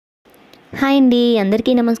Hi అండి,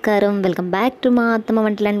 అందరికీ నమస్కారం. వెల్కమ్ బ్యాక్ టు మా అత్తమ్మ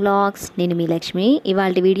వంటలు అండ్ వ్లాగ్స్. నేను మీ లక్ష్మి.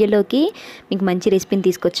 ఇవాళ వీడియోలోకి మీకు మంచి రెసిపీని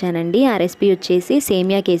తీసుకొచ్చానండి. ఆ రెసిపీ వచ్చేసి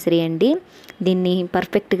సేమియా కేసరి అండి. దీన్ని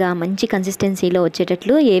పర్ఫెక్ట్గా మంచి కన్సిస్టెన్సీలో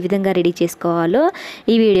వచ్చేటట్లు ఏ విధంగా రెడీ చేసుకోవాలో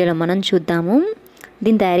ఈ వీడియోలో మనం చూద్దాము.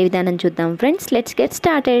 దీని తయారీ విధానం చూద్దాం ఫ్రెండ్స్. Let's get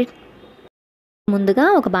started. ముందుగా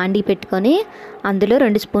ఒక బాండీ పెట్టుకొని అందులో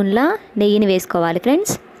 2 స్పూన్ల నెయ్యిని వేసుకోవాలి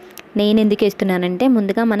ఫ్రెండ్స్. నెయ్యిని ఎందుకు వేస్తున్నానంటే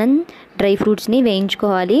ముందుగా మనం డ్రై ఫ్రూట్స్ని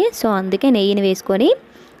వేయించుకోవాలి. సో అందుకే నెయ్యిని వేసుకొని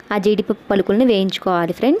ఆ జీడిపప్పు పలుకుల్ని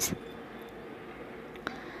వేయించుకోవాలి ఫ్రెండ్స్.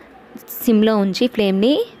 సిమ్లో ఉంచి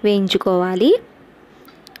ఫ్లేమ్ని వేయించుకోవాలి.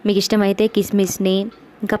 మీకు ఇష్టమైతే కిస్మిస్ని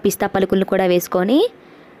ఇంకా పిస్తా పలుకులను కూడా వేసుకొని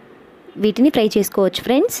వీటిని ఫ్రై చేసుకోవచ్చు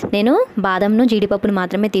ఫ్రెండ్స్. నేను బాదంను జీడిపప్పును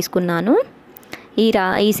మాత్రమే తీసుకున్నాను.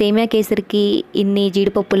 ఈ సేమియా కేసరికి ఇన్ని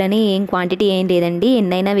జీడిపప్పులని ఏం క్వాంటిటీ ఏం లేదండి,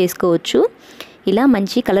 ఎన్నైనా వేసుకోవచ్చు. ఇలా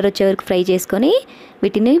మంచి కలర్ వచ్చే వరకు ఫ్రై చేసుకొని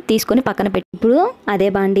వీటిని తీసుకొని పక్కన పెట్టి ఇప్పుడు అదే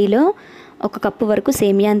బాండీలో 1 కప్పు వరకు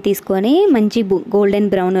సేమియాని తీసుకొని మంచి గోల్డెన్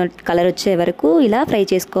బ్రౌన్ కలర్ వచ్చే వరకు ఇలా ఫ్రై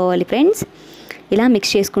చేసుకోవాలి ఫ్రెండ్స్. ఇలా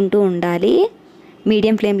మిక్స్ చేసుకుంటూ ఉండాలి.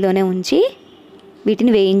 మీడియం ఫ్లేమ్లోనే ఉంచి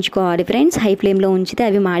వీటిని వేయించుకోవాలి ఫ్రెండ్స్. హై ఫ్లేమ్లో ఉంచితే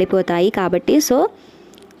అవి మాడిపోతాయి కాబట్టి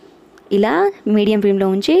ఇలా మీడియం ఫ్లేమ్లో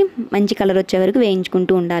ఉంచి మంచి కలర్ వచ్చే వరకు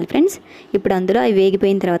వేయించుకుంటూ ఉండాలి ఫ్రెండ్స్. ఇప్పుడు అందులో అవి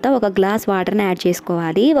వేగిపోయిన తర్వాత 1 గ్లాస్ వాటర్ని యాడ్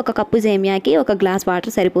చేసుకోవాలి. 1 కప్పు సేమియాకి 1 గ్లాస్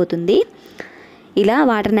వాటర్ సరిపోతుంది. ఇలా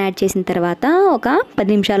వాటర్ని యాడ్ చేసిన తర్వాత ఒక 10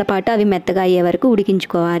 నిమిషాల పాటు అవి మెత్తగా అయ్యే వరకు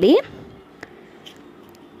ఉడికించుకోవాలి.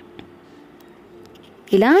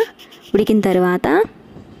 ఇలా ఉడికిన తర్వాత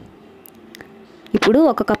ఇప్పుడు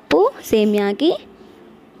 1 కప్పు సేమియాకి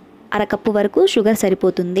 1/2 కప్పు వరకు షుగర్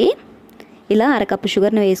సరిపోతుంది. ఇలా 1/2 కప్పు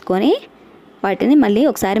షుగర్ని వేసుకొని వాటిని మళ్ళీ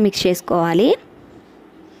ఒకసారి మిక్స్ చేసుకోవాలి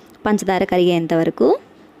పంచదార కరిగేంత వరకు.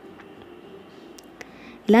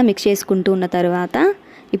 ఇలా మిక్స్ చేసుకుంటూ ఉన్న తర్వాత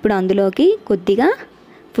ఇప్పుడు అందులోకి కొద్దిగా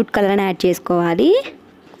ఫుడ్ కలర్ని యాడ్ చేసుకోవాలి.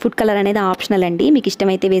 ఫుడ్ కలర్ అనేది ఆప్షనల్ అండి, మీకు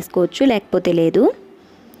ఇష్టమైతే వేసుకోవచ్చు లేకపోతే లేదు.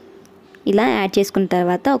 ఇలా యాడ్ చేసుకున్న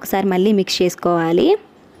తర్వాత ఒకసారి మళ్ళీ మిక్స్ చేసుకోవాలి.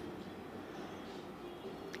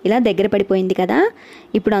 ఇలా దగ్గర పడిపోయింది కదా.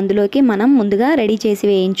 ఇప్పుడు అందులోకి మనం ముందుగా రెడీ చేసి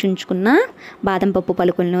వేయించుకున్న బాదం పప్పు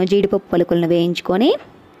పలుకులను జీడిపప్పు పలుకులను వేయించుకొని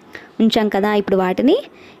ఉంచాం కదా. ఇప్పుడు వాటిని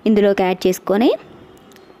ఇందులోకి యాడ్ చేసుకొని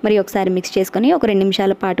మరి ఒకసారి మిక్స్ చేసుకొని ఒక 2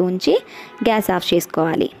 నిమిషాల పాటు ఉంచి గ్యాస్ ఆఫ్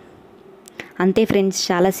చేసుకోవాలి. అంతే ఫ్రెండ్స్,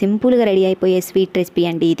 చాలా సింపుల్గా రెడీ అయిపోయే స్వీట్ రెసిపీ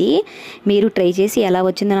అండి ఇది. మీరు ట్రై చేసి ఎలా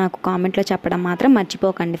వచ్చిందో నాకు కామెంట్లో చెప్పడం మాత్రం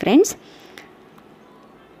మర్చిపోకండి ఫ్రెండ్స్.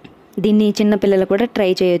 దీన్ని చిన్నపిల్లలు కూడా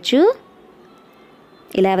ట్రై చేయొచ్చు.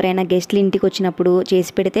 ఇలా ఎవరైనా గెస్ట్లు ఇంటికి వచ్చినప్పుడు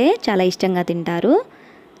చేసి పెడితే చాలా ఇష్టంగా తింటారు.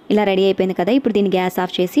 ఇలా రెడీ అయిపోయింది కదా. ఇప్పుడు దీన్ని గ్యాస్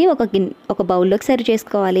ఆఫ్ చేసి ఒక బౌల్లోకి సర్వ్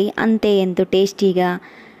చేసుకోవాలి. అంతే, ఎంతో టేస్టీగా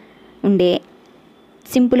ఉండే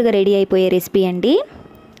సింపుల్గా రెడీ అయిపోయే రెసిపీ అండి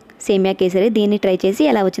సేమియా కేసరి. దీన్ని ట్రై చేసి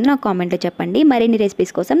ఎలా వచ్చిందో నాకు కామెంట్లో చెప్పండి. మరిన్ని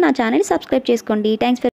రెసిపీస్ కోసం నా ఛానల్ సబ్స్క్రైబ్ చేసుకోండి. Thanks for